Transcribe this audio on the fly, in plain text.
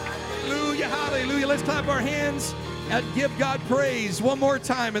Hallelujah. Let's clap our hands and give God praise one more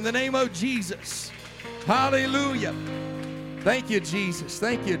time in the name of Jesus. Hallelujah. Thank you, Jesus.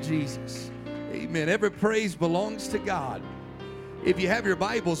 Thank you, Jesus. Amen. Every praise belongs to God. If you have your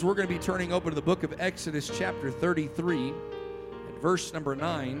Bibles, we're going to be turning over to the book of Exodus chapter 33 and verse number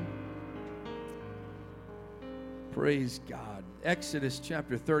 9. Praise God. Exodus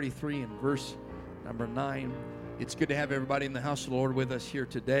chapter 33 and verse number 9. It's good to have everybody in the house of the Lord with us here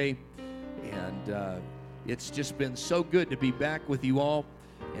today. And it's just been so good to be back with you all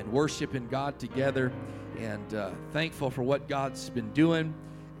and worshiping God together. And thankful for what God's been doing.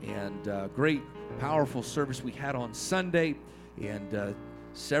 And great, powerful service we had on Sunday. And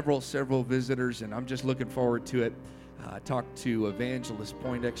several visitors. And I'm just looking forward to it. I talked to Evangelist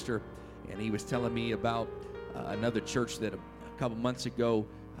Poindexter, and he was telling me about another church that a couple months ago,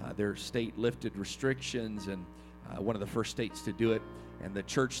 their state lifted restrictions, and one of the first states to do it. And the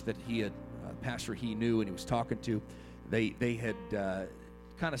church that he had, pastor he knew and he was talking to, they had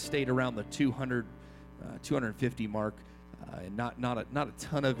kind of stayed around the 250 mark, and not a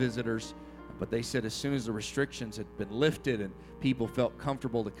ton of visitors. But they said as soon as the restrictions had been lifted and people felt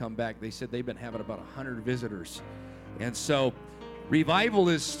comfortable to come back, they said they've been having about 100 visitors. And so revival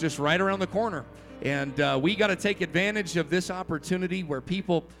is just right around the corner. And we got to take advantage of this opportunity where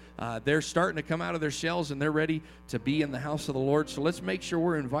people, they're starting to come out of their shells and they're ready to be in the house of the Lord. So let's make sure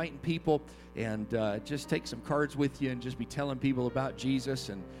we're inviting people, and just take some cards with you and just be telling people about Jesus.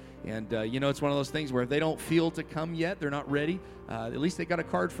 And you know, it's one of those things where if they don't feel to come yet, they're not ready, at least they got a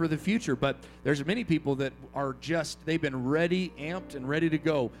card for the future. But there's many people that are just, they've been ready, amped, and ready to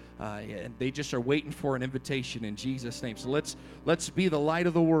go, and they just are waiting for an invitation in Jesus' name. So let's be the light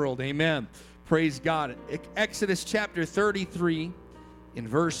of the world. Amen. Praise God. Exodus chapter 33 in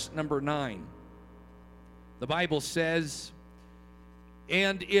verse number 9. The Bible says,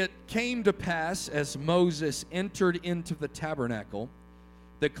 "And it came to pass as Moses entered into the tabernacle,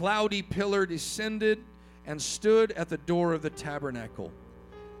 the cloudy pillar descended and stood at the door of the tabernacle,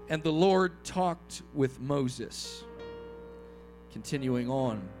 and the Lord talked with Moses." Continuing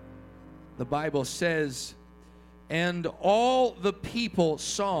on, the Bible says, "And all the people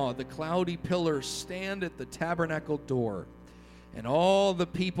saw the cloudy pillar stand at the tabernacle door. And all the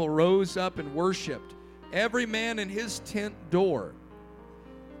people rose up and worshiped, every man in his tent door.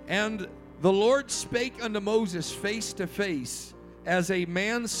 And the Lord spake unto Moses face to face, as a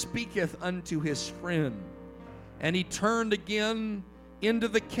man speaketh unto his friend. And he turned again into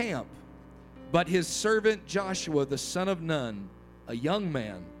the camp. But his servant Joshua the son of Nun, a young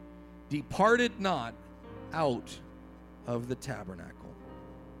man, departed not out of the tabernacle."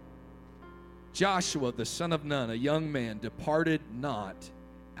 Joshua the son of Nun, a young man, departed not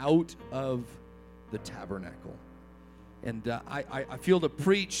out of the tabernacle. And I feel to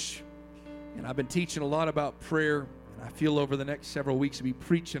preach, and I've been teaching a lot about prayer, and I feel over the next several weeks to be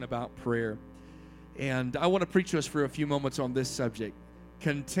preaching about prayer. And I want to preach to us for a few moments on this subject: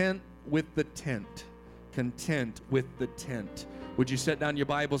 content with the tent. Content with the tent. Would you set down your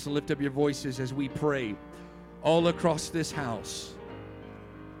Bibles and lift up your voices as we pray all across this house?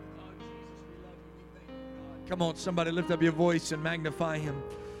 Come on, somebody lift up your voice and magnify him.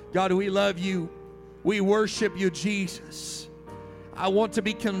 God, we love you. We worship you, Jesus. I want to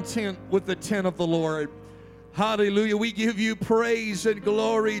be content with the tent of the Lord. Hallelujah. We give you praise and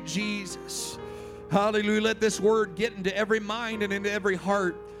glory, Jesus. Hallelujah. Let this word get into every mind and into every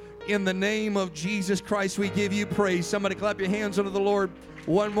heart. In the name of Jesus Christ, we give you praise. Somebody clap your hands unto the Lord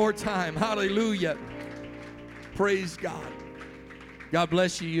one more time. Hallelujah. Praise God. God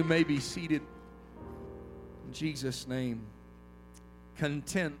bless you. You may be seated. In Jesus' name.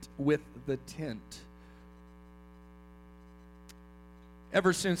 Content with the tent.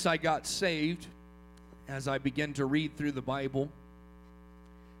 Ever since I got saved, as I began to read through the Bible,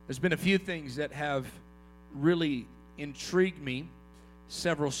 there's been a few things that have really intrigued me.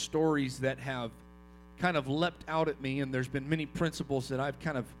 Several stories that have kind of leapt out at me, and there's been many principles that I've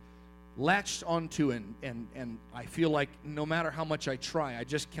kind of latched onto, and I feel like no matter how much I try, I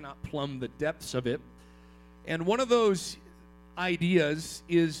just cannot plumb the depths of it. And one of those ideas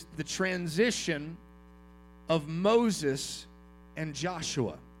is the transition of Moses and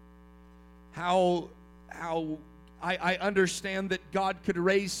Joshua. How I understand that God could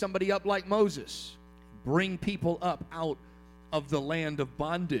raise somebody up like Moses, bring people up out of the land of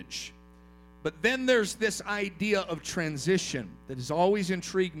bondage. But then there's this idea of transition that has always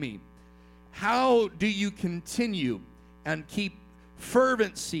intrigued me. How do you continue and keep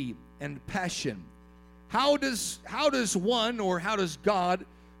fervency and passion? How does one, or how does God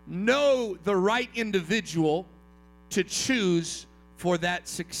know the right individual to choose for that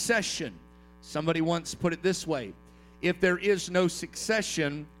succession? Somebody once put it this way: if there is no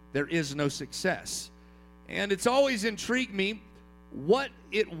succession, there is no success. And it's always intrigued me what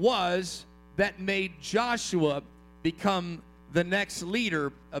it was that made Joshua become the next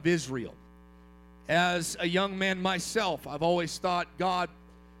leader of Israel. As a young man myself, I've always thought, God,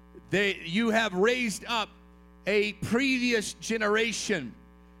 you have raised up a previous generation,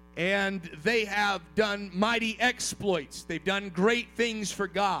 and they have done mighty exploits. They've done great things for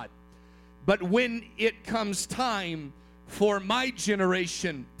God. But when it comes time for my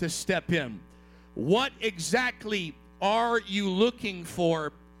generation to step in, what exactly are you looking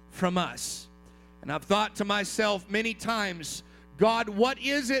for from us? And I've thought to myself many times, God, what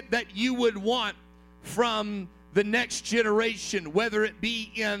is it that you would want from the next generation, whether it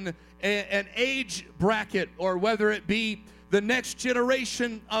be in an age bracket or whether it be the next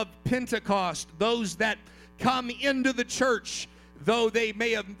generation of Pentecost, those that come into the church, though they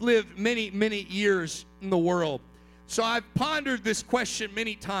may have lived many, many years in the world. So I've pondered this question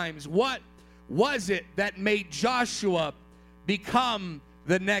many times. What was it that made Joshua become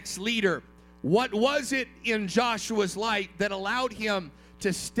the next leader? What was it in Joshua's life that allowed him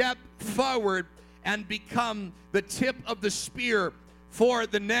to step forward and become the tip of the spear for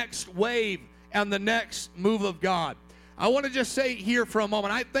the next wave and the next move of God? I want to just say here for a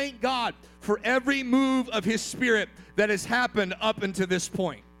moment, I thank God for every move of His Spirit that has happened up until this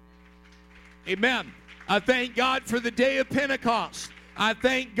point. Amen. I thank God for the day of Pentecost. I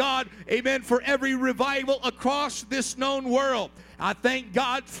thank God, amen, for every revival across this known world. I thank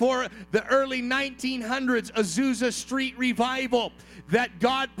God for the early 1900s Azusa Street revival, that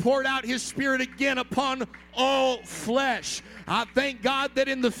God poured out His Spirit again upon all flesh. I thank God that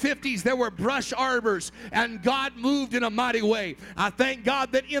in the 50s there were brush arbors and God moved in a mighty way. I thank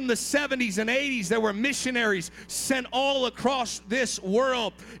God that in the 70s and 80s there were missionaries sent all across this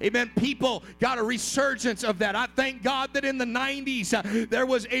world. Amen. People got a resurgence of that. I thank God that in the 90s there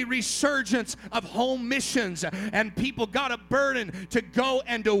was a resurgence of home missions and people got a burden to go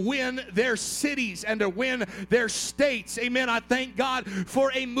and to win their cities and to win their states. Amen. I thank God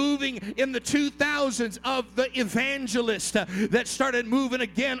for a moving in the 2000s of the evangelists that started moving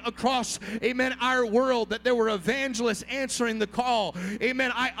again across, amen, our world, that there were evangelists answering the call.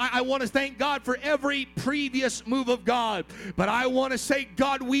 Amen. I want to thank God for every previous move of God, but I want to say,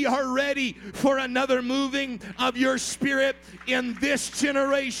 God, we are ready for another moving of your Spirit in this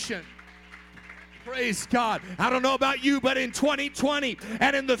generation. Praise God. I don't know about you, but in 2020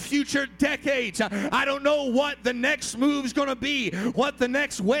 and in the future decades, I don't know what the next move's going to be, what the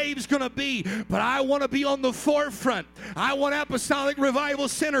next wave's going to be, but I want to be on the forefront. I want Apostolic Revival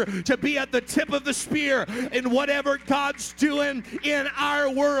Center to be at the tip of the spear in whatever God's doing in our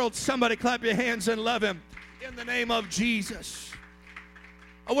world. Somebody clap your hands and love Him in the name of Jesus.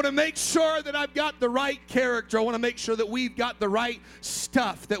 I want to make sure that I've got the right character. I want to make sure that we've got the right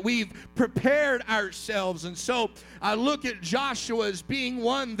stuff, that we've prepared ourselves. And so I look at Joshua as being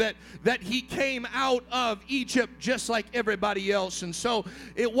one that he came out of Egypt just like everybody else. And so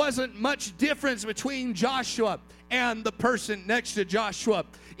it wasn't much difference between Joshua and the person next to Joshua.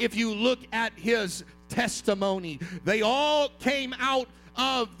 If you look at his testimony, they all came out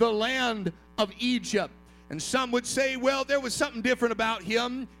of the land of Egypt. And some would say, well, there was something different about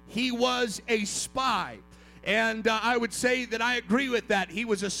him. He was a spy. And I would say that I agree with that. He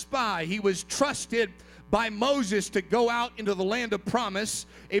was a spy. He was trusted by Moses to go out into the land of promise,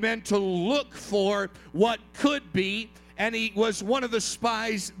 amen, to look for what could be. And he was one of the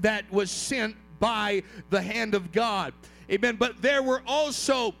spies that was sent by the hand of God. Amen. But there were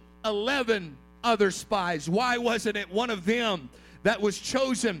also 11 other spies. Why wasn't it one of them that was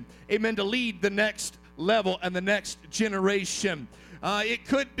chosen, amen, to lead the next level and the next generation? It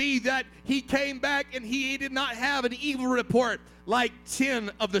could be that he came back and he did not have an evil report like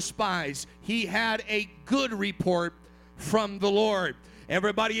 10 of the spies. He had a good report from the Lord.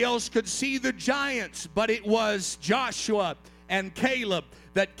 Everybody else could see the giants, but it was Joshua and Caleb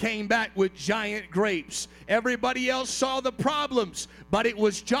that came back with giant grapes. Everybody else saw the problems, but it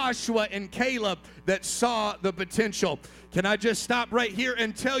was Joshua and Caleb that saw the potential. Can I just stop right here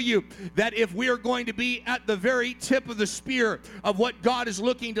and tell you that if we are going to be at the very tip of the spear of what God is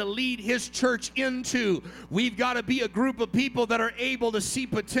looking to lead His church into, we've got to be a group of people that are able to see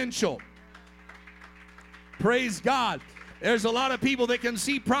potential. Praise God. There's a lot of people that can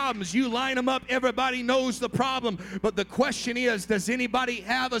see problems. You line them up, everybody knows the problem. But the question is, does anybody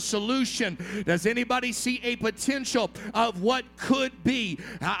have a solution? Does anybody see a potential of what could be?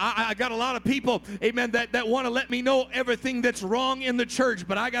 I got a lot of people, amen, that want to let me know everything that's wrong in the church.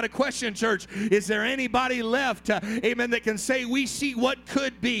 But I got a question, church. Is there anybody left, amen, that can say we see what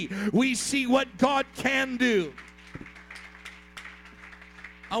could be? We see what God can do.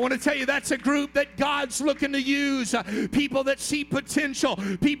 I want to tell you that's a group that God's looking to use. People that see potential,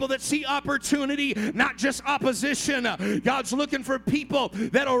 people that see opportunity, not just opposition. God's looking for people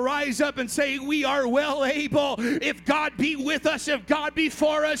that'll rise up and say, we are well able. If God be with us, if God be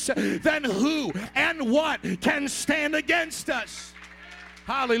for us, then who and what can stand against us?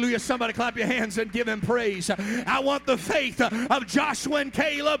 Hallelujah. Somebody clap your hands and give him praise. I want the faith of Joshua and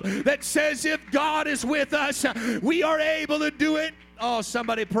Caleb that says if God is with us, we are able to do it. Oh,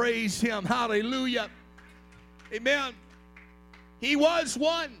 somebody praise him. Hallelujah. Amen. He was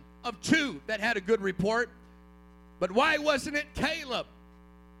one of two that had a good report. But why wasn't it Caleb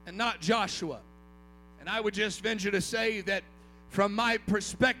and not Joshua? And I would just venture to say that from my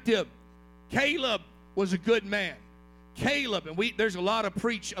perspective, Caleb was a good man. Caleb, and there's a lot of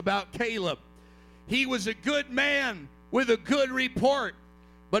preach about Caleb. He was a good man with a good report.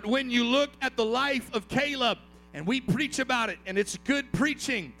 But when you look at the life of Caleb, and we preach about it, and it's good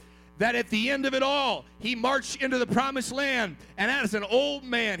preaching, that at the end of it all, he marched into the promised land, and as an old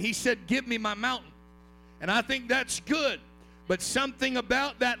man, he said, give me my mountain. And I think that's good. But something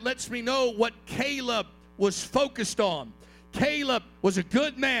about that lets me know what Caleb was focused on. Caleb was a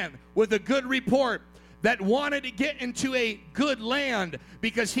good man with a good report that wanted to get into a good land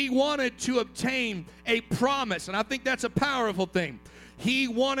because he wanted to obtain a promise. And I think that's a powerful thing. He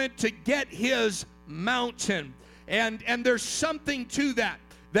wanted to get his mountain. And there's something to that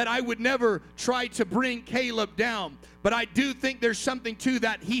I would never try to bring Caleb down. But I do think there's something to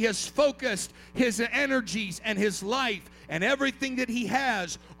that. He has focused his energies and his life and everything that he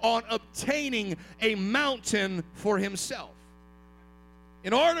has on obtaining a mountain for himself.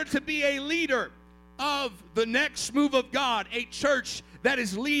 In order to be a leader of the next move of God, a church that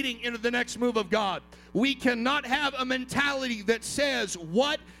is leading into the next move of God, we cannot have a mentality that says,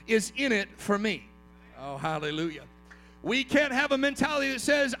 what is in it for me? Oh, hallelujah. We can't have a mentality that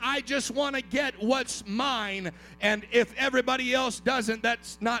says, I just want to get what's mine, and if everybody else doesn't,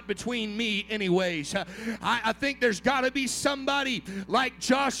 that's not between me anyways. I think there's got to be somebody like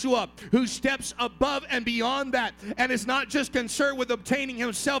Joshua who steps above and beyond that and is not just concerned with obtaining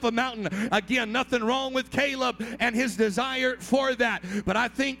himself a mountain. Again, nothing wrong with Caleb and his desire for that, but I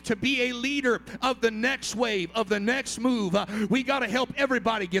think to be a leader of the next wave, of the next move, we got to help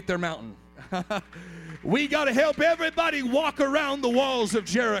everybody get their mountain. We got to help everybody walk around the walls of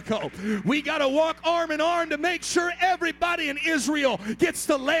Jericho. We got to walk arm in arm to make sure everybody in Israel gets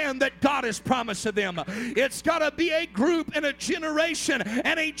the land that God has promised to them. It's got to be a group and a generation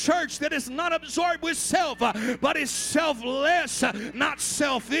and a church that is not absorbed with self, but is selfless, not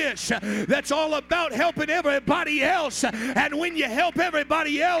selfish. That's all about helping everybody else. And when you help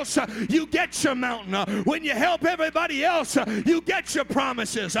everybody else, you get your mountain. When you help everybody else, you get your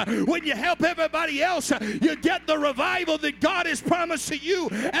promises. When you help everybody else, you get the revival that God has promised to you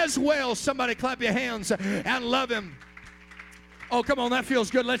as well. Somebody clap your hands and love him. Oh, come on, that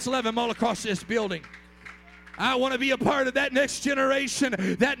feels good. Let's love him all across this building. I want to be a part of that next generation,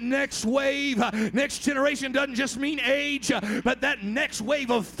 that next wave. Next generation doesn't just mean age, but that next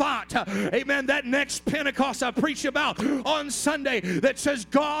wave of thought. Amen. That next Pentecost I preach about on Sunday that says,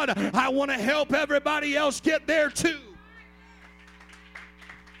 God, I want to help everybody else get there too.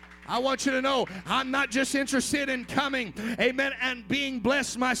 I want you to know I'm not just interested in coming, amen, and being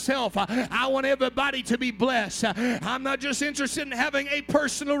blessed myself. I want everybody to be blessed. I'm not just interested in having a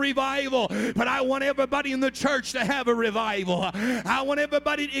personal revival, but I want everybody in the church to have a revival. I want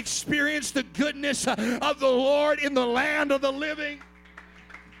everybody to experience the goodness of the Lord in the land of the living.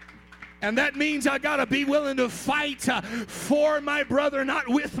 And that means I got to be willing to fight for my brother, not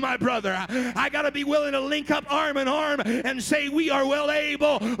with my brother. I got to be willing to link up arm in arm and say, we are well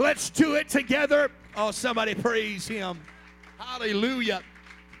able. Let's do it together. Oh, somebody praise him. Hallelujah.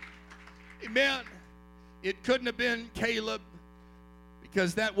 Amen. It couldn't have been Caleb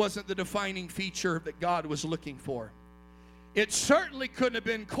because that wasn't the defining feature that God was looking for. It certainly couldn't have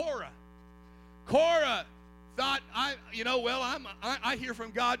been Korah. Korah thought, I hear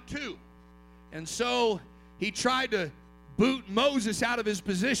from God too. And so he tried to boot Moses out of his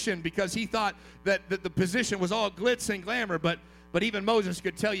position because he thought that the position was all glitz and glamour. But But even Moses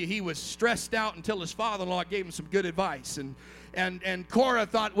could tell you he was stressed out until his father-in-law gave him some good advice. And Korah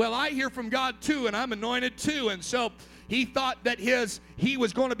thought, well, I hear from God too, and I'm anointed too. And so he thought that he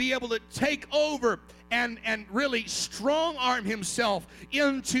was going to be able to take over and really strong-arm himself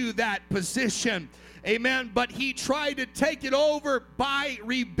into that position. Amen. But he tried to take it over by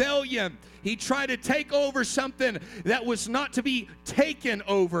rebellion. He tried to take over something that was not to be taken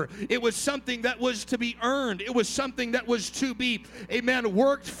over. It was something that was to be earned. It was something that was to be, amen,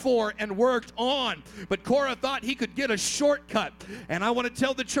 worked for and worked on. But Korah thought he could get a shortcut. And I want to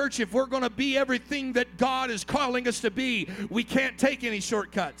tell the church, if we're going to be everything that God is calling us to be, we can't take any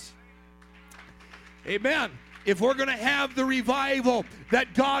shortcuts. Amen. If we're going to have the revival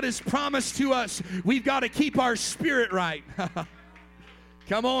that God has promised to us, we've got to keep our spirit right.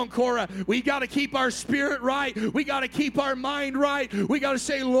 Come on, Korah. We got to keep our spirit right. We got to keep our mind right. We got to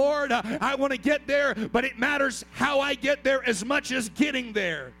say, Lord, I want to get there, but it matters how I get there as much as getting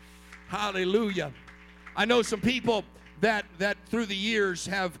there. Hallelujah. I know some people that through the years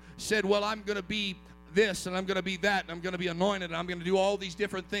have said, well, I'm going to be this, and I'm going to be that, and I'm going to be anointed, and I'm going to do all these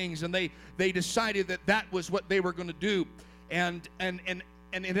different things. And they decided that was what they were going to do. And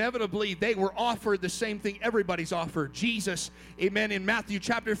inevitably, they were offered the same thing everybody's offered. Jesus, amen, in Matthew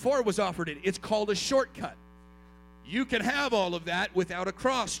chapter 4 was offered it. It's called a shortcut. You can have all of that without a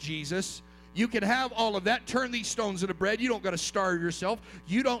cross, Jesus. You can have all of that. Turn these stones into bread. You don't got to starve yourself.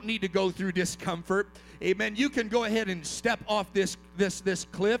 You don't need to go through discomfort. Amen. You can go ahead and step off this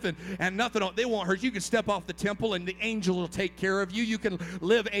cliff and nothing, they won't hurt you. You can step off the temple and the angel will take care of you. You can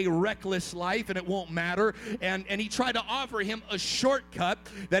live a reckless life and it won't matter. And he tried to offer him a shortcut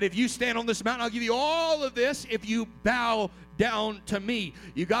that if you stand on this mountain, I'll give you all of this if you bow down to me.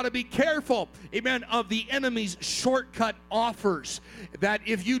 You got to be careful, amen, of the enemy's shortcut offers. That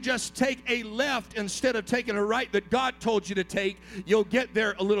if you just take a left instead of taking a right that God told you to take, you'll get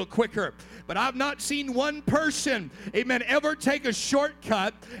there a little quicker. But I've not seen one person, amen, ever take a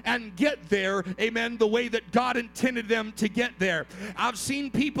shortcut and get there, amen, the way that God intended them to get there. I've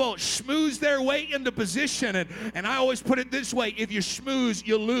seen people schmooze their way into position, and I always put it this way: if you schmooze,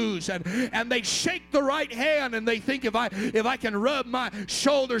 you lose. And they shake the right hand, and they think if I can rub my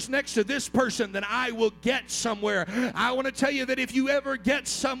shoulders next to this person, then I will get somewhere. I want to tell you that if you ever get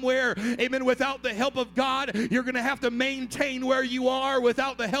somewhere, amen, without the help of God, you're going to have to maintain where you are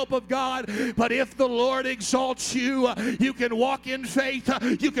without the help of God. But if the Lord exalts you, you can walk in faith.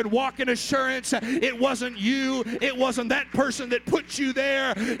 You can walk in assurance. It wasn't you. It wasn't that person that put you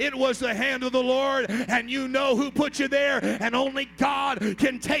there. It was the hand of the Lord, and you know who put you there, and only God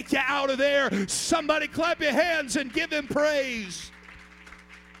can take you out of there. Somebody clap your hands and give him praise.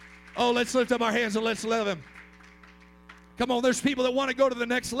 Oh, let's lift up our hands and let's love him. Come on, there's people that want to go to the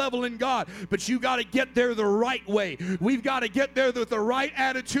next level in God, but you got to get there the right way. We've got to get there with the right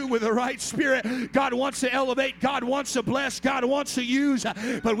attitude, with the right spirit. God wants to elevate. God wants to bless. God wants to use,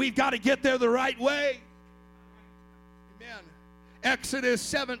 but we've got to get there the right way. Amen. Exodus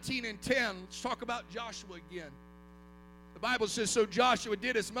 17 and 10. Let's talk about Joshua again. The Bible says, so Joshua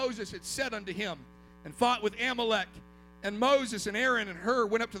did as Moses had said unto him and fought with Amalek. And Moses and Aaron and Hur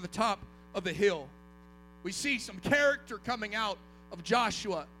went up to the top of the hill. We see some character coming out of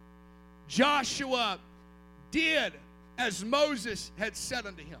Joshua. Joshua did as Moses had said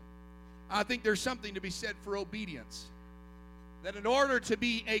unto him. I think there's something to be said for obedience. That in order to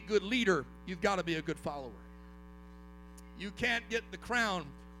be a good leader, you've got to be a good follower. You can't get the crown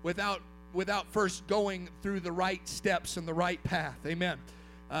without first going through the right steps and the right path. Amen.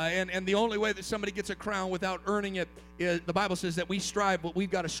 And the only way that somebody gets a crown without earning it is, the Bible says that we strive, but we've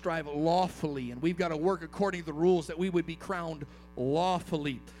got to strive lawfully, and we've got to work according to the rules that we would be crowned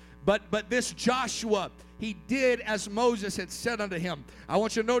lawfully. But this Joshua, he did as Moses had said unto him. I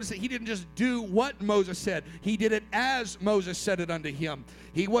want you to notice that he didn't just do what Moses said. He did it as Moses said it unto him.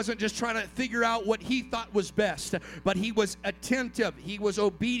 He wasn't just trying to figure out what he thought was best, but he was attentive. He was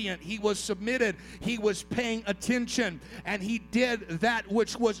obedient. He was submitted. He was paying attention, and he did that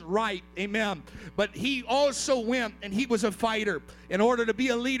which was right. Amen. But he also went, and he was a fighter. In order to be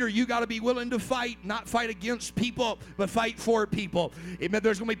a leader, you got to be willing to fight, not fight against people, but fight for people. Amen.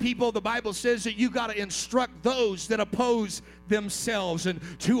 There's going to be people, the Bible says, that you got to instruct those that oppose themselves. And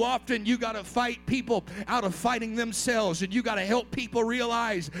too often you got to fight people out of fighting themselves, and you got to help people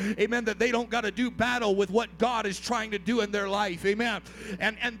realize, amen, that they don't got to do battle with what God is trying to do in their life. Amen.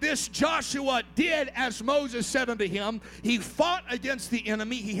 And this Joshua did as Moses said unto him. He fought against the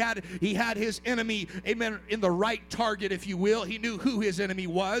enemy. He had his enemy, amen, in the right target, if you will. He knew who his enemy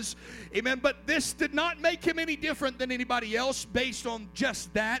was. Amen. But this did not make him any different than anybody else based on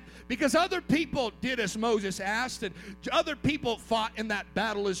just that, because other people did as Moses asked, and other people people fought in that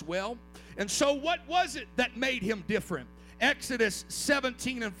battle as well. And so what was it that made him different? Exodus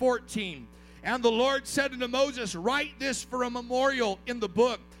 17 and 14. And the Lord said unto Moses, write this for a memorial in the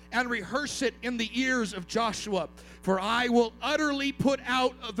book, and rehearse it in the ears of Joshua. For I will utterly put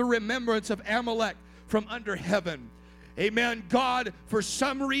out of the remembrance of Amalek from under heaven. Amen. God, for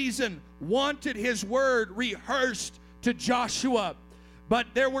some reason, wanted his word rehearsed to Joshua. But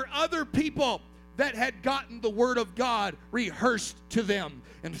there were other people that had gotten the word of God rehearsed to them.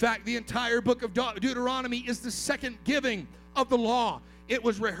 In fact, the entire book of Deuteronomy is the second giving of the law. It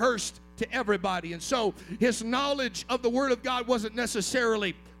was rehearsed to everybody. And so his knowledge of the word of God wasn't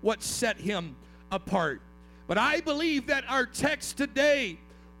necessarily what set him apart. But I believe that our text today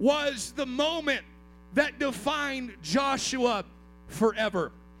was the moment that defined Joshua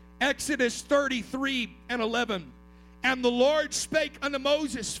forever. Exodus 33 and 11. And the Lord spake unto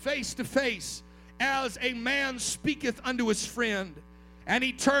Moses face to face, as a man speaketh unto his friend. And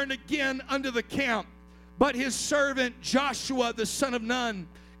he turned again unto the camp. But his servant Joshua the son of Nun,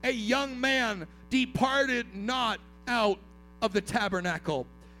 a young man, departed not out of the tabernacle.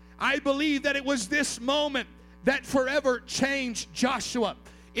 I believe that it was this moment that forever changed Joshua.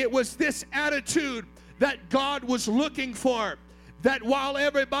 It was this attitude that God was looking for. That while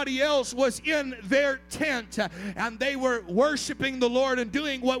everybody else was in their tent and they were worshiping the Lord and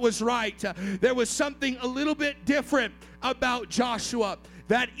doing what was right, there was something a little bit different about Joshua.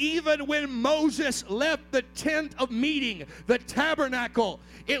 That even when Moses left the tent of meeting, the tabernacle,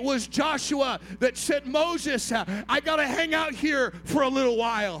 it was Joshua that said, Moses, I got to hang out here for a little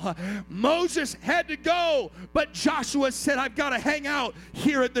while. Moses had to go, but Joshua said, I've got to hang out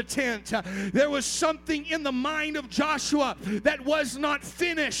here at the tent. There was something in the mind of Joshua that was not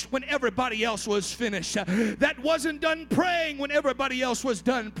finished when everybody else was finished. That wasn't done praying when everybody else was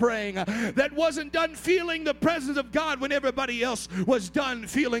done praying. That wasn't done feeling the presence of God when everybody else was done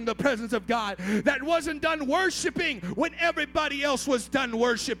feeling the presence of God. That wasn't done worshiping when everybody else was done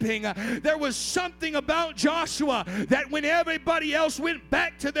worshiping. There was something about Joshua that when everybody else went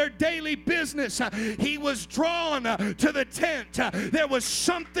back to their daily business, he was drawn to the tent. There was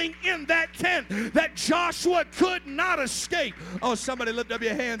something in that tent that Joshua could not escape. Oh, somebody lift up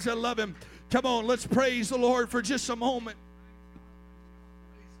your hands and love him. Come on, let's praise the Lord for just a moment.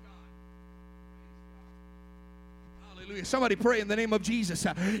 Somebody pray in the name of Jesus.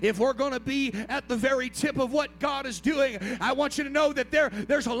 If we're going to be at the very tip of what God is doing, I want you to know that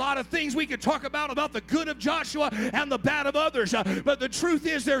there's a lot of things we could talk about the good of Joshua and the bad of others. But the truth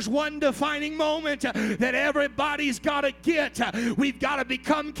is there's one defining moment that everybody's got to get. We've got to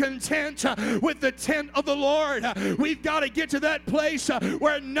become content with the tent of the Lord. We've got to get to that place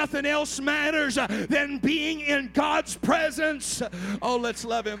where nothing else matters than being in God's presence. Oh, let's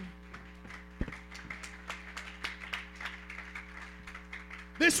love him.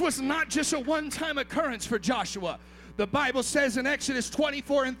 This was not just a one-time occurrence for Joshua. The Bible says in Exodus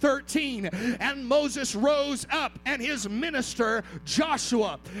 24 and 13, and Moses rose up and his minister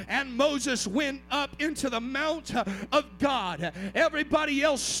Joshua, and Moses went up into the mount of God. Everybody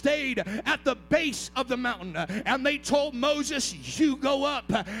else stayed at the base of the mountain, and they told Moses, you go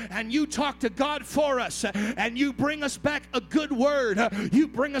up and you talk to God for us, and you bring us back a good word. You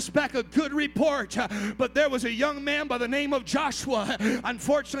bring us back a good report. But there was a young man by the name of Joshua.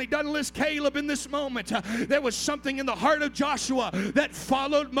 Unfortunately, doesn't list Caleb in this moment. There was something in the heart of Joshua that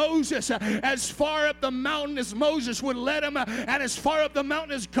followed Moses as far up the mountain as Moses would let him, and as far up the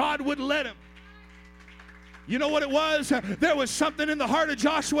mountain as God would let him. You know what it was? There was something in the heart of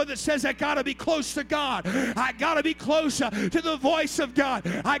Joshua that says, I got to be close to God. I got to be close to the voice of God.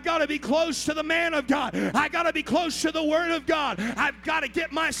 I got to be close to the man of God. I got to be close to the word of God. I've got to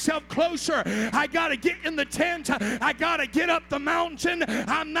get myself closer. I got to get in the tent. I got to get up the mountain.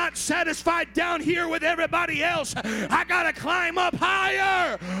 I'm not satisfied down here with everybody else. I got to climb up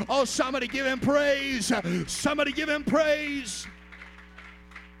higher. Oh, somebody give him praise. Somebody give him praise.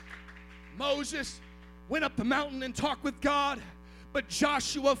 Moses went up the mountain and talked with God, but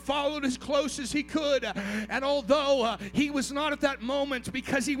Joshua followed as close as he could. And although he was not at that moment,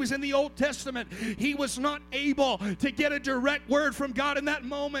 because he was in the Old Testament, he was not able to get a direct word from God in that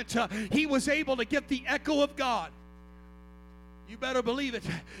moment. He was able to get the echo of God. You better believe it.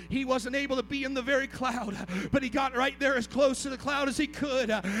 He wasn't able to be in the very cloud, but he got right there as close to the cloud as he could.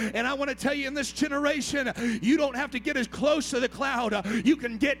 And I want to tell you, in this generation, you don't have to get as close to the cloud. You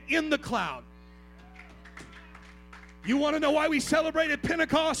can get in the cloud. You want to know why we celebrated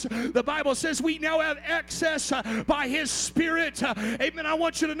Pentecost? The Bible says we now have access by His Spirit. Amen. I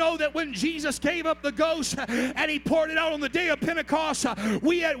want you to know that when Jesus gave up the ghost and He poured it out on the day of Pentecost,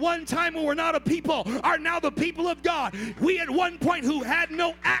 we at one time who were not a people are now the people of God. We at one point who had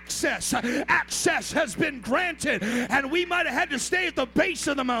no access. Access has been granted, and we might have had to stay at the base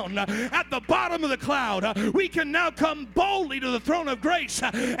of the mountain, at the bottom of the cloud. We can now come boldly to the throne of grace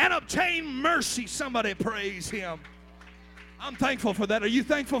and obtain mercy. Somebody praise Him. I'm thankful for that. Are you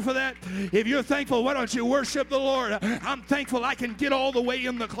thankful for that? If you're thankful, why don't you worship the Lord? I'm thankful I can get all the way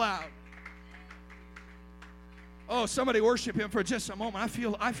in the cloud. Oh, somebody worship Him for just a moment.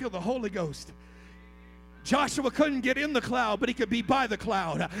 I feel the Holy Ghost. Joshua couldn't get in the cloud, but he could be by the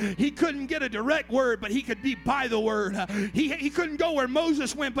cloud. He couldn't get a direct word, but he could be by the word. He couldn't go where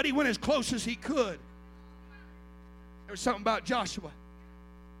Moses went, but he went as close as he could. There was something about Joshua.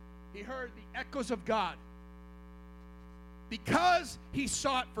 He heard the echoes of God. Because he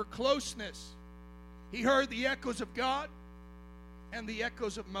sought for closeness, he heard the echoes of God and the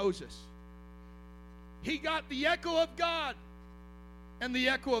echoes of Moses. He got the echo of God and the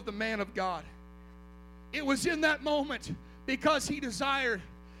echo of the man of God. It was in that moment because he desired.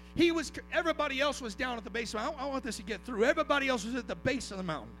 Everybody else was down at the base. I want this to get through. Everybody else was at the base of the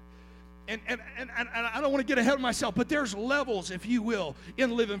mountain. And I don't want to get ahead of myself, but there's levels, if you will,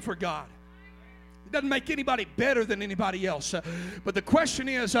 in living for God. Doesn't make anybody better than anybody else. But the question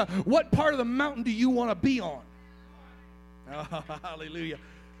is, what part of the mountain do you want to be on? Oh, hallelujah.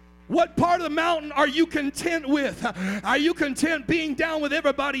 What part of the mountain are you content with? Are you content being down with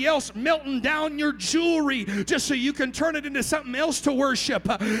everybody else, melting down your jewelry just so you can turn it into something else to worship?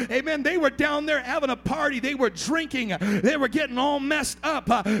 Amen. They were down there having a party. They were drinking. They were getting all messed up.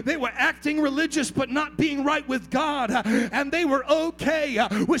 They were acting religious but not being right with God. And they were okay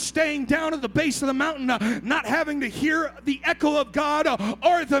with staying down at the base of the mountain, not having to hear the echo of God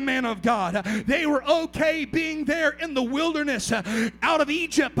or the man of God. They were okay being there in the wilderness, out of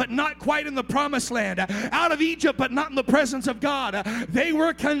Egypt, but not quite in the promised land, out of Egypt but not in the presence of God. They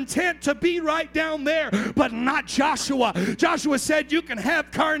were content to be right down there, but not Joshua. Joshua said, you can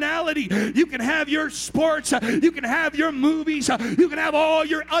have carnality, you can have your sports, you can have your movies, you can have all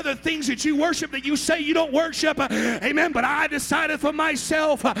your other things that you worship that you say you don't worship. Amen. But I decided for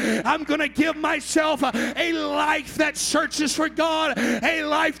myself, I'm going to give myself a life that searches for God, a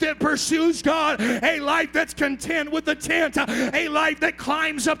life that pursues God, a life that's content with the tent, a life that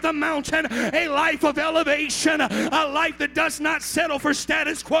climbs up the mountain, a life of elevation, a life that does not settle for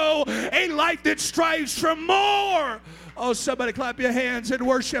status quo, a life that strives for more. Oh, somebody clap your hands and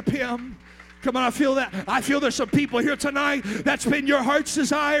worship Him. Come on, I feel that. I feel there's some people here tonight. That's been your heart's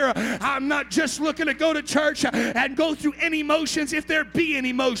desire. I'm not just looking to go to church and go through any motions, if there be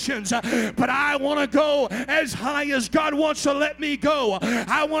any motions, but I want to go as high as God wants to let me go.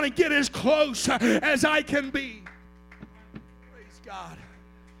 I want to get as close as I can be. Praise God.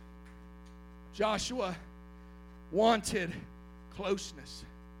 Joshua wanted closeness.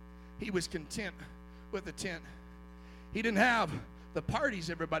 He was content with the tent. He didn't have the parties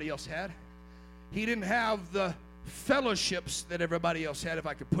everybody else had. He didn't have the fellowships that everybody else had, if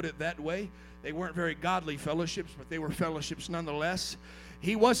I could put it that way. They weren't very godly fellowships, but they were fellowships nonetheless.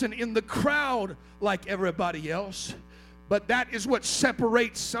 He wasn't in the crowd like everybody else. But that is what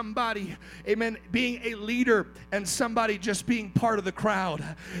separates somebody, amen, being a leader and somebody just being part of the crowd.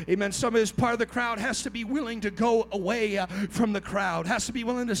 Amen. Somebody who's part of the crowd has to be willing to go away from the crowd, has to be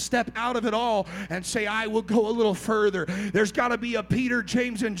willing to step out of it all and say, I will go a little further. There's got to be a Peter,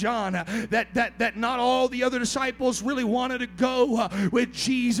 James, and John that not all the other disciples really wanted to go with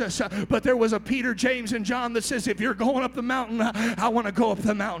Jesus. But there was a Peter, James, and John that says, if you're going up the mountain, I want to go up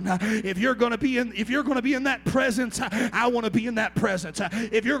the mountain. If you're going to be in that presence, I want to be in that presence.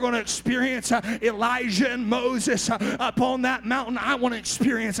 If you're going to experience Elijah and Moses up on that mountain, I want to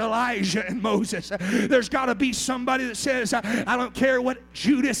experience Elijah and Moses. There's got to be somebody that says, I don't care what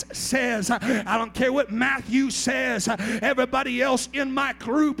Judas says. I don't care what Matthew says. Everybody else in my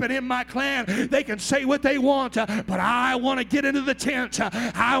group and in my clan, they can say what they want, but I want to get into the tent.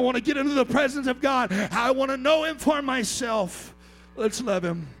 I want to get into the presence of God. I want to know Him for myself. Let's love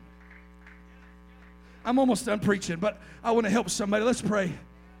Him. I'm almost done preaching, but I want to help somebody. Let's pray.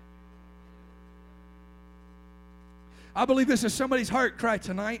 I believe this is somebody's heart cry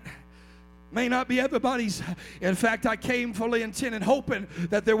tonight. May not be everybody's. In fact, I came fully intending, hoping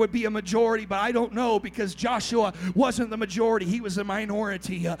that there would be a majority, but I don't know, because Joshua wasn't the majority. He was a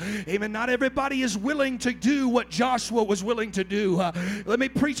minority. Amen. Not everybody is willing to do what Joshua was willing to do. Let me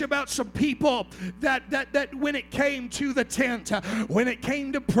preach about some people that when it came to the tent, when it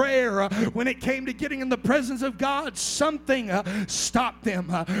came to prayer, when it came to getting in the presence of God, something stopped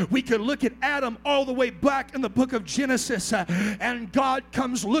them. We could look at Adam all the way back in the book of Genesis, and God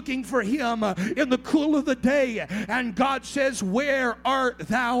comes looking for him in the cool of the day, and God says, "Where art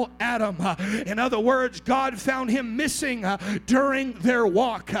thou, Adam?" In other words, God found him missing during their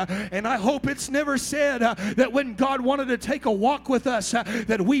walk. And I hope it's never said that when God wanted to take a walk with us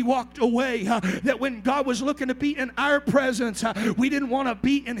that we walked away, that when God was looking to be in our presence, we didn't want to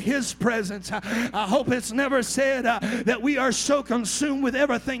be in his presence. I hope it's never said that we are so consumed with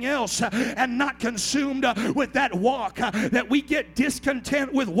everything else and not consumed with that walk, that we get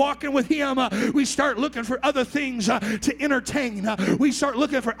discontent with walking with him. We start looking for other things to entertain. We start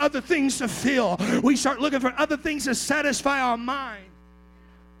looking for other things to fill. We start looking for other things to satisfy our mind.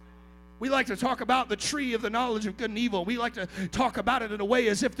 We like to talk about the tree of the knowledge of good and evil. We like to talk about it in a way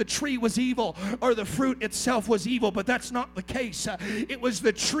as if the tree was evil or the fruit itself was evil, but that's not the case. It was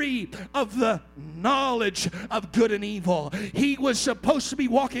the tree of the knowledge of good and evil. He was supposed to be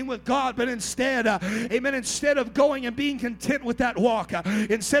walking with God, but instead, instead of going and being content with that walk,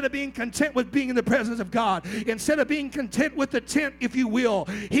 instead of being content with being in the presence of God, instead of being content with the tent, if you will,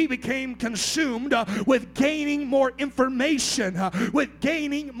 he became consumed with gaining more information, with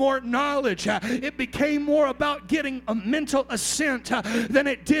gaining more knowledge. It became more about getting a mental assent than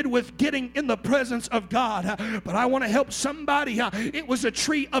it did with getting in the presence of God. But I want to help somebody. It was a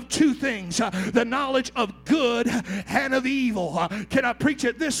tree of two things, the knowledge of good and of evil. Can I preach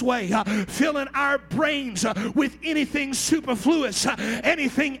it this way? Filling our brains with anything superfluous,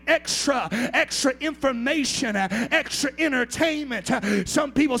 anything extra information, extra entertainment.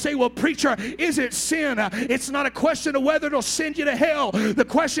 Some people say, well, preacher, is it sin? It's not a question of whether it'll send you to hell. The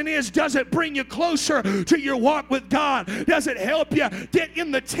question is, does it bring you closer to your walk with God? Does it help you get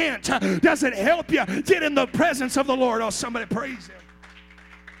in the tent? Does it help you get in the presence of the Lord? Oh, somebody praise him.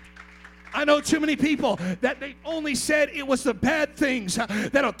 I know too many people that they only said it was the bad things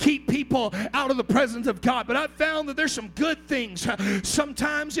that'll keep people out of the presence of God. But I've found that there's some good things.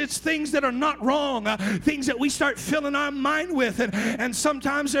 Sometimes it's things that are not wrong, things that we start filling our mind with. And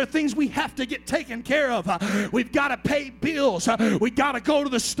sometimes there are things we have to get taken care of. We've got to pay bills. We've got to go to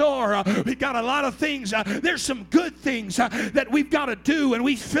the store. We've got a lot of things. There's some good things that we've got to do, and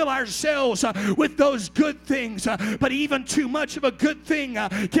we fill ourselves with those good things. But even too much of a good thing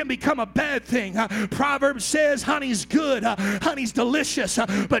can become a bad thing. Proverbs says honey's good, honey's delicious,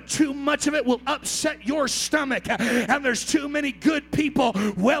 but too much of it will upset your stomach. And there's too many good people,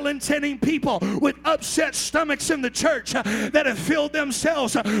 well-intending people with upset stomachs in the church that have filled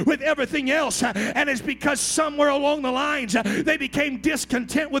themselves with everything else. And it's because somewhere along the lines they became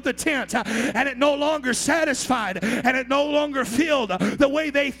discontent with the tent, and it no longer satisfied, and it no longer filled the way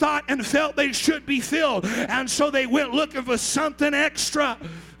they thought and felt they should be filled. And so they went looking for something extra.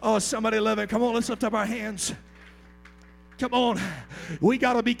 Oh, somebody love it. Come on, let's lift up our hands. Come on. We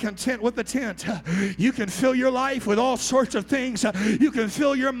got to be content with the tent. You can fill your life with all sorts of things. You can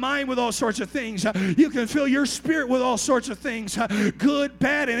fill your mind with all sorts of things. You can fill your spirit with all sorts of things. Good,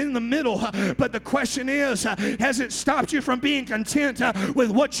 bad, and in the middle. But the question is, has it stopped you from being content with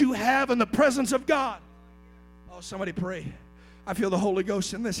what you have in the presence of God? Oh, somebody pray. I feel the Holy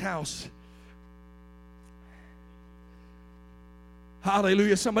Ghost in this house.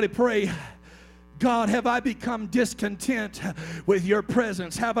 Hallelujah. Somebody pray. God, have I become discontent with your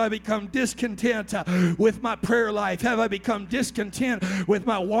presence? Have I become discontent with my prayer life? Have I become discontent with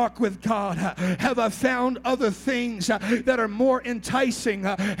my walk with God? Have I found other things that are more enticing?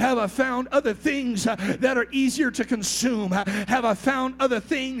 Have I found other things that are easier to consume? Have I found other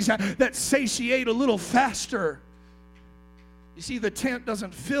things that satiate a little faster? You see, the tent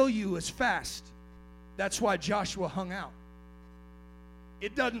doesn't fill you as fast. That's why Joshua hung out.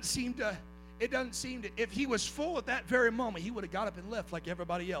 It doesn't seem to, if he was full at that very moment, he would have got up and left like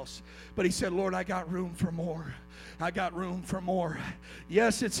everybody else. But he said, Lord, I got room for more. I got room for more.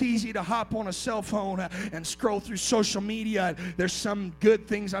 Yes, it's easy to hop on a cell phone and scroll through social media. There's some good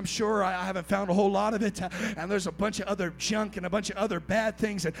things, I'm sure. I haven't found a whole lot of it. And there's a bunch of other junk and a bunch of other bad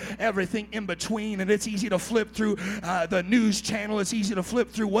things and everything in between. And it's easy to flip through the news channel. It's easy to flip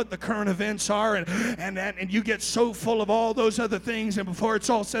through what the current events are. And you get so full of all those other things. And before it's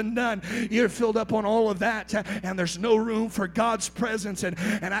all said and done, you're get filled up on all of that, and there's no room for God's presence, and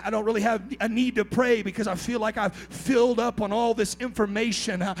I don't really have a need to pray because I feel like I've filled up on all this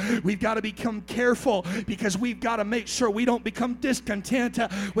information. We've got to become careful because we've got to make sure we don't become discontent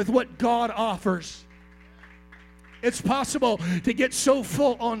with what God offers. It's possible to get so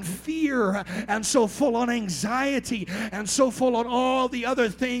full on fear and so full on anxiety and so full on all the other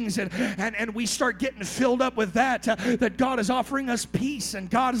things, and we start getting filled up with that God is offering us peace, and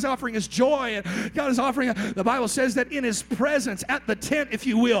God is offering us joy, and God is offering, the Bible says that in His presence, at the tent, if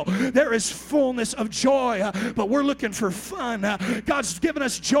you will, there is fullness of joy, but we're looking for fun. God's given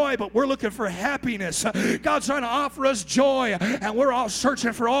us joy, but we're looking for happiness. God's trying to offer us joy, and we're all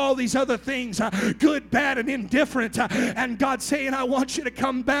searching for all these other things, good, bad, and indifferent. And God's saying, I want you to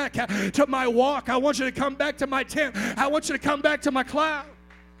come back to my walk. I want you to come back to my tent. I want you to come back to my cloud.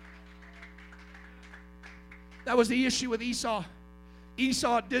 That was the issue with Esau.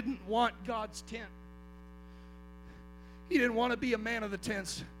 Esau didn't want God's tent. He didn't want to be a man of the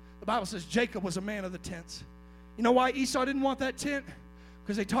tents. The Bible says Jacob was a man of the tents. You know why Esau didn't want that tent?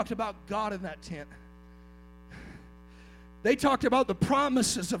 Because they talked about God in that tent. They talked about the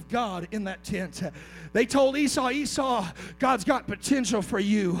promises of God in that tent. They told Esau, God's got potential for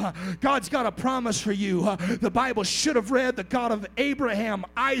you. God's got a promise for you. The Bible should have read the God of Abraham,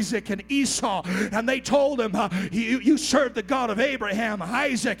 Isaac, and Esau. And they told him, you serve the God of Abraham,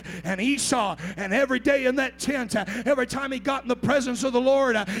 Isaac, and Esau. And every day in that tent, every time he got in the presence of the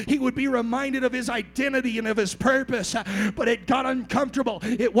Lord, he would be reminded of his identity and of his purpose. But it got uncomfortable.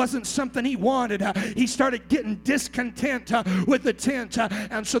 It wasn't something he wanted. He started getting discontent with the tent,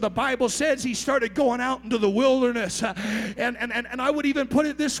 and so the Bible says he started going out into the wilderness, and I would even put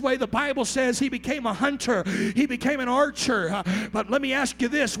it this way: the Bible says he became a hunter, he became an archer. But let me ask you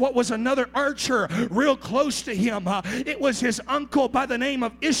this: what was another archer real close to him? It was his uncle by the name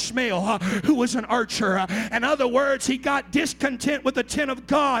of Ishmael, who was an archer. In other words, he got discontent with the tent of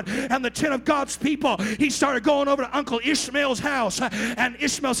God and the tent of God's people. He started going over to Uncle Ishmael's house, and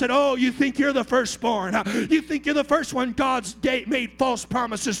Ishmael said, oh, you think you're the firstborn? You think you're the first one God's made false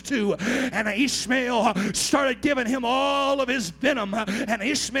promises to? And Ishmael started giving him all of his venom, and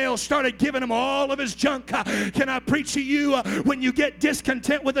Ishmael started giving him all of his junk. Can I preach to you, when you get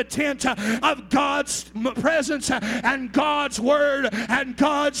discontent with the tent of God's presence and God's word and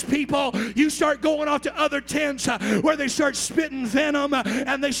God's people, you start going off to other tents where they start spitting venom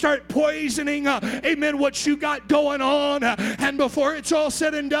and they start poisoning, amen, what you got going on. And before it's all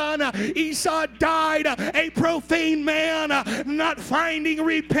said and done, Esau died a profane man, not finding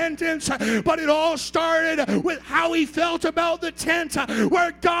repentance. But it all started with how he felt about the tent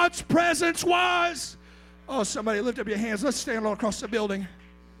where God's presence was. Oh, somebody lift up your hands. Let's stand all across the building.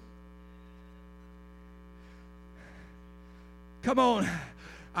 Come on.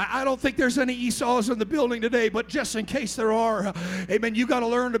 I don't think there's any Esau's in the building today, but just in case there are, amen, you got to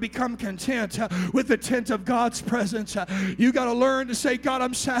learn to become content with the tent of God's presence. You got to learn to say, God,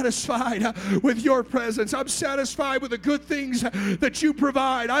 I'm satisfied with your presence. I'm satisfied with the good things that you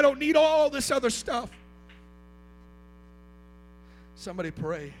provide. I don't need all this other stuff. Somebody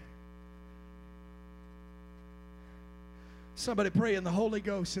pray. Somebody pray in the Holy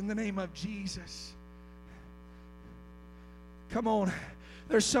Ghost in the name of Jesus. Come on.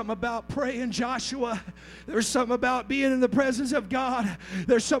 There's something about praying, Joshua. There's something about being in the presence of God.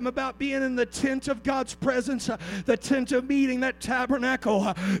 There's something about being in the tent of God's presence, the tent of meeting, that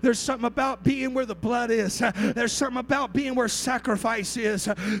tabernacle. There's something about being where the blood is. There's something about being where sacrifice is.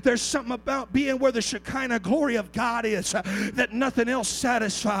 There's something about being where the Shekinah glory of God is, that nothing else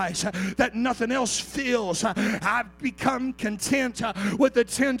satisfies, that nothing else fills. I've become content with the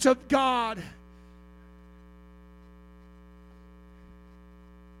tent of God.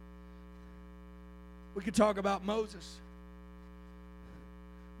 We could talk about Moses.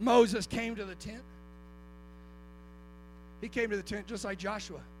 Moses came to the tent. He came to the tent just like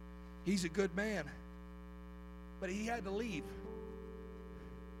Joshua. He's a good man. But he had to leave.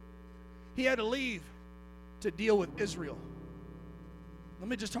 He had to leave to deal with Israel. Let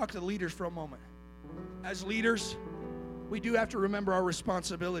me just talk to the leaders for a moment. As leaders, we do have to remember our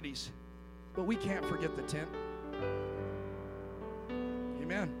responsibilities, but we can't forget the tent.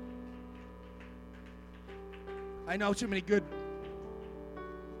 Amen. I know too many good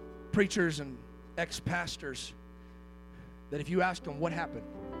preachers and ex-pastors that if you ask them what happened,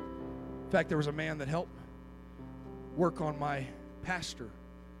 in fact, there was a man that helped work on my pastor,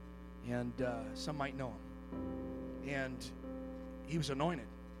 and some might know him, and he was anointed,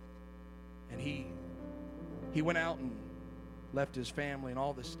 and he went out and left his family and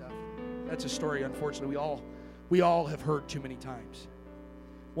all this stuff. That's a story, unfortunately, we all have heard too many times.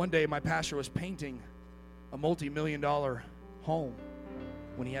 One day my pastor was painting a multi-million-dollar home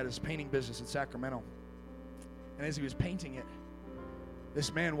when he had his painting business in Sacramento. And as he was painting it,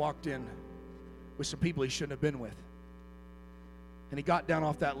 this man walked in with some people he shouldn't have been with. And he got down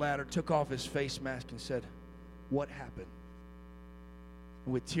off that ladder, took off his face mask, and said, "What happened?"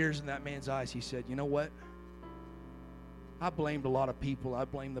 And with tears in that man's eyes, he said, "You know what? I blamed a lot of people. I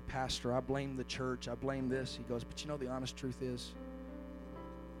blamed the pastor. I blamed the church. I blamed this." He goes, "But you know the honest truth is,"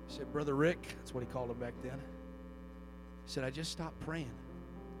 he said, "Brother Rick," that's what he called him back then, he said, "I just stopped praying.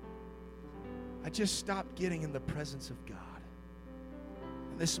 I just stopped getting in the presence of God."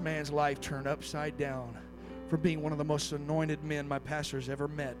 And this man's life turned upside down from being one of the most anointed men my pastor's ever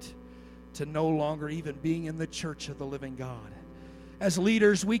met to no longer even being in the church of the living God. As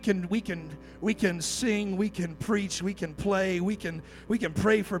leaders, we can sing, we can preach, we can play, we can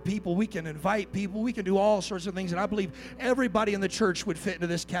pray for people, we can invite people, we can do all sorts of things. And I believe everybody in the church would fit into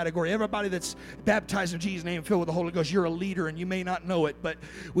this category. Everybody that's baptized in Jesus' name, filled with the Holy Ghost, you're a leader and you may not know it, but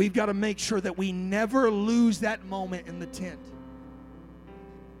we've got to make sure that we never lose that moment in the tent.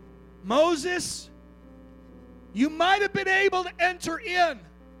 Moses, you might have been able to enter in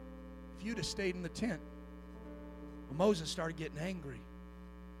if you'd have stayed in the tent. Well, Moses started getting angry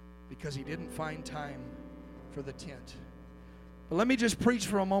because he didn't find time for the tent. But let me just preach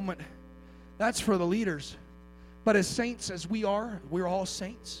for a moment. That's for the leaders. But as saints as we are, we're all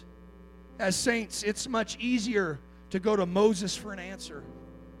saints. As saints, it's much easier to go to Moses for an answer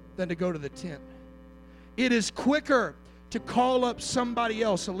than to go to the tent. It is quicker to call up somebody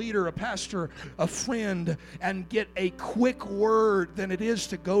else, a leader, a pastor, a friend, and get a quick word than it is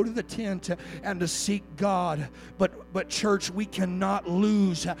to go to the tent and to seek God. But church, we cannot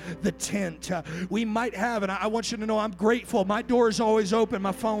lose the tent. We might have, and I want you to know I'm grateful. My door is always open.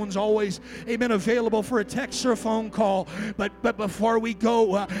 My phone's always, amen, available for a text or a phone call. But before we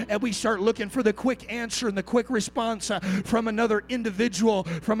go and we start looking for the quick answer and the quick response from another individual,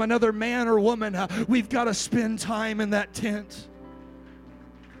 from another man or woman, we've got to spend time in that tent.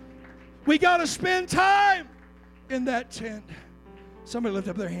 We got to spend time in that tent. Somebody lift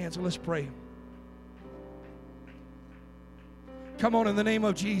up their hands and let's pray. Come on, in the name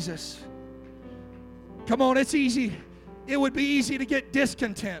of Jesus. Come on, it's easy. It would be easy to get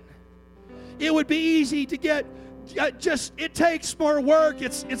discontent. It would be easy to get it takes more work.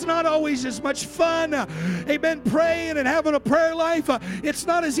 It's not always as much fun. Amen. Praying and having a prayer life. It's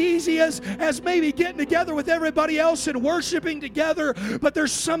not as easy as maybe getting together with everybody else and worshiping together. But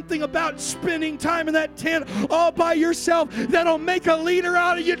there's something about spending time in that tent all by yourself that'll make a leader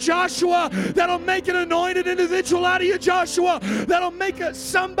out of you, Joshua. That'll make an anointed individual out of you, Joshua. That'll make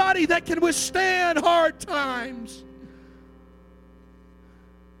somebody that can withstand hard times.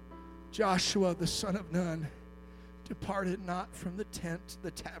 Joshua, the son of Nun, departed not from the tent,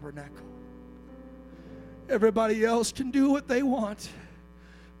 the tabernacle. Everybody else can do what they want,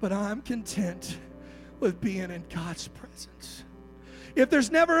 but I'm content with being in God's presence. If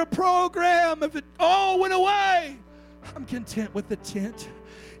there's never a program, if it all went away, I'm content with the tent.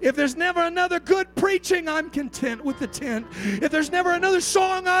 If there's never another good preaching, I'm content with the tent. If there's never another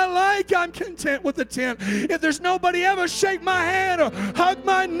song I like, I'm content with the tent. If there's nobody ever shake my hand or hug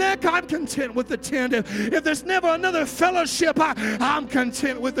my neck, I'm content with the tent. If there's never another fellowship, I'm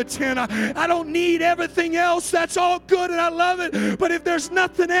content with the tent. I don't need everything else. That's all good and I love it. But if there's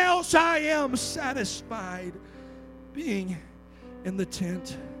nothing else, I am satisfied being in the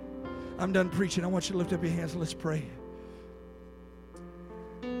tent. I'm done preaching. I want you to lift up your hands and let's pray.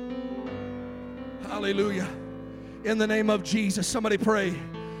 Hallelujah. In the name of Jesus, somebody pray.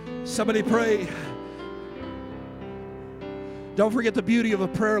 Somebody pray. Don't forget the beauty of a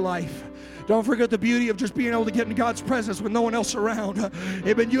prayer life. Don't forget the beauty of just being able to get in God's presence with no one else around.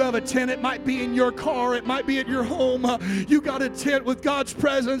 Amen. You have a tent. It might be in your car. It might be at your home. You got a tent with God's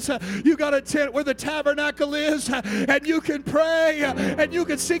presence. You got a tent where the tabernacle is. And you can pray. And you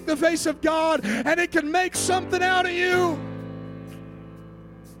can seek the face of God. And it can make something out of you.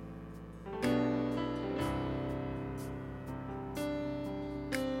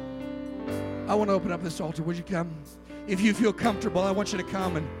 I want to open up this altar. Would you come? If you feel comfortable, I want you to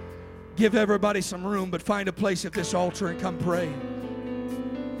come and give everybody some room, but find a place at this altar and come pray.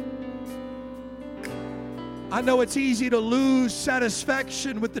 I know it's easy to lose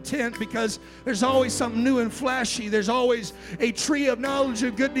satisfaction with the tent because there's always something new and flashy. There's always a tree of knowledge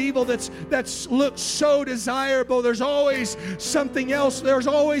of good and evil that's looks so desirable. There's always something else. There's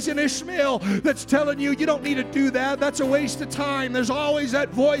always an Ishmael that's telling you don't need to do that. That's a waste of time. There's always that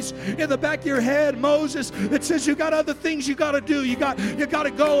voice in the back of your head, Moses, that says you got other things you got to do. You got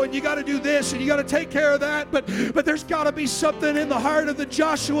to go and you got to do this and you got to take care of that. But there's got to be something in the heart of the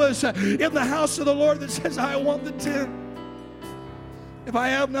Joshuas in the house of the Lord that says, I want the tent. If I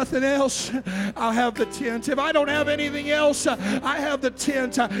have nothing else, I'll have the tent. If I don't have anything else, I have the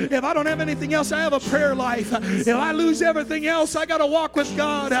tent. If I don't have anything else, I have a prayer life. If I lose everything else, I got to walk with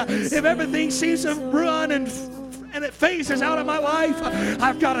God. If everything seems to run and it phases out of my life,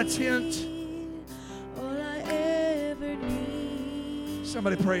 I've got a tent.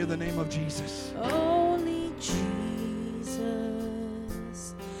 Somebody pray in the name of Jesus. Only Jesus.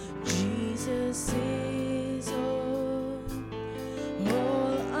 Jesus is all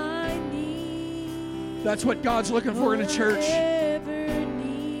I need. That's what God's looking for in a church.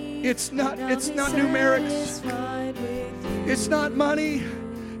 It's not numerics. It's not money.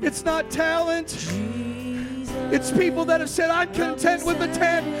 It's not talent. It's people that have said, I'm content with the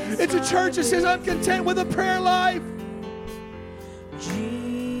tent. It's a church that says, I'm content with a prayer life.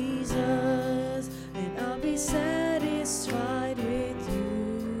 Jesus, and I'll be satisfied with you.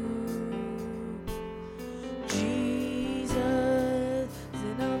 Jesus,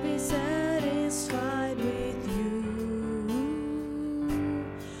 and I'll be satisfied with you.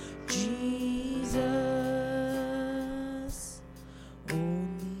 Jesus,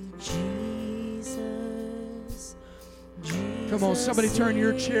 only Jesus. Come on, somebody turn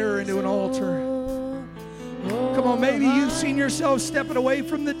your chair into an altar. Come on, maybe you've seen yourself stepping away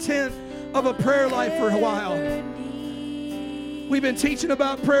from the tent of a prayer life for a while. We've been teaching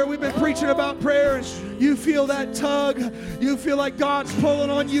about prayer. We've been preaching about prayer. And you feel that tug. You feel like God's pulling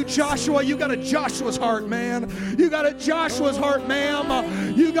on you. Joshua, you got a Joshua's heart, man. You got a Joshua's heart,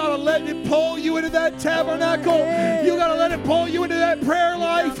 ma'am. You got to let it pull you into that tabernacle. You got to let it pull you into that prayer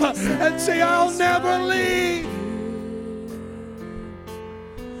life and say, I'll never leave.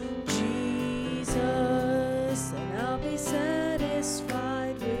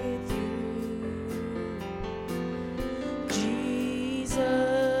 Satisfied with you, Jesus,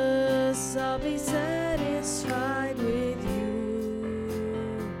 I'll be satisfied.